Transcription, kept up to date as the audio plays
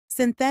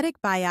Synthetic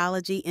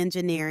biology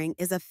engineering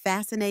is a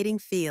fascinating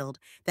field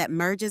that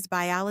merges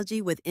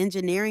biology with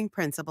engineering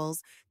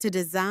principles to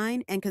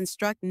design and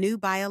construct new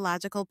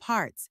biological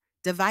parts,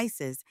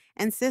 devices,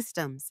 and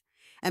systems.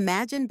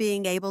 Imagine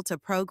being able to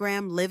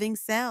program living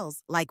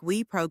cells like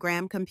we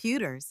program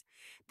computers.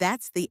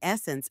 That's the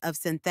essence of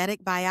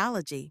synthetic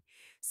biology.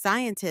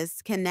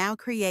 Scientists can now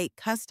create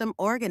custom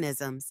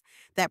organisms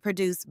that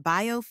produce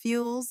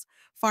biofuels,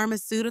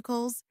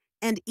 pharmaceuticals,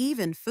 and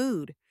even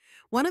food.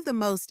 One of the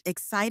most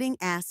exciting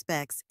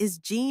aspects is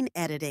gene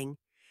editing.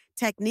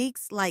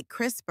 Techniques like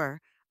CRISPR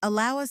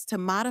allow us to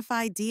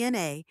modify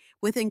DNA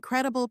with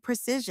incredible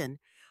precision,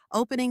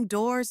 opening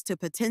doors to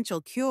potential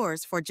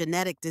cures for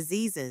genetic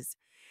diseases.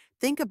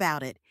 Think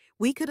about it.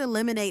 We could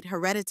eliminate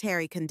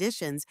hereditary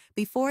conditions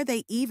before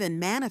they even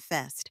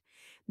manifest.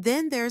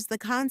 Then there's the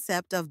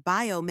concept of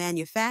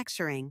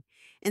biomanufacturing.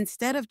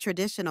 Instead of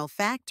traditional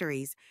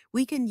factories,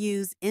 we can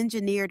use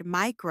engineered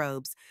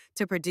microbes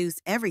to produce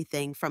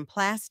everything from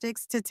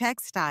plastics to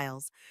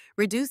textiles,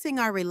 reducing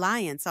our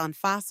reliance on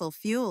fossil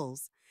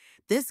fuels.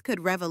 This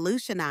could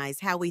revolutionize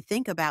how we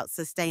think about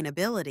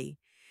sustainability.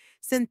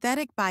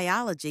 Synthetic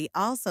biology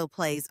also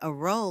plays a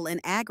role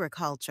in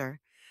agriculture.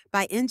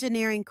 By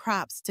engineering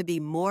crops to be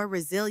more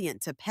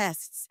resilient to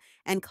pests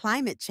and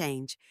climate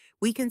change,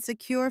 we can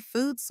secure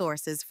food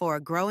sources for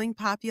a growing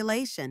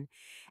population.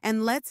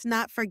 And let's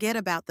not forget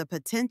about the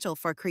potential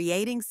for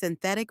creating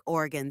synthetic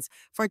organs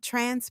for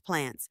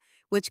transplants,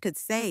 which could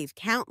save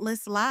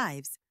countless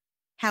lives.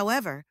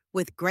 However,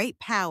 with great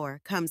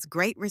power comes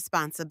great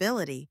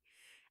responsibility.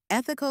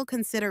 Ethical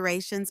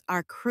considerations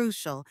are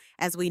crucial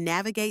as we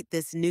navigate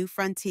this new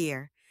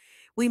frontier.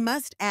 We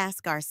must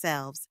ask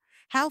ourselves,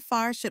 how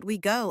far should we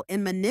go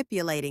in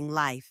manipulating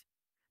life?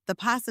 The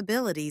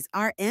possibilities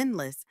are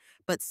endless,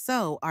 but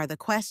so are the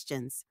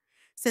questions.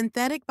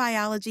 Synthetic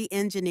biology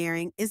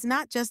engineering is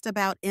not just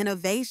about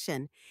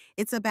innovation,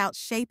 it's about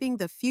shaping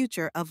the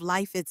future of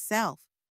life itself.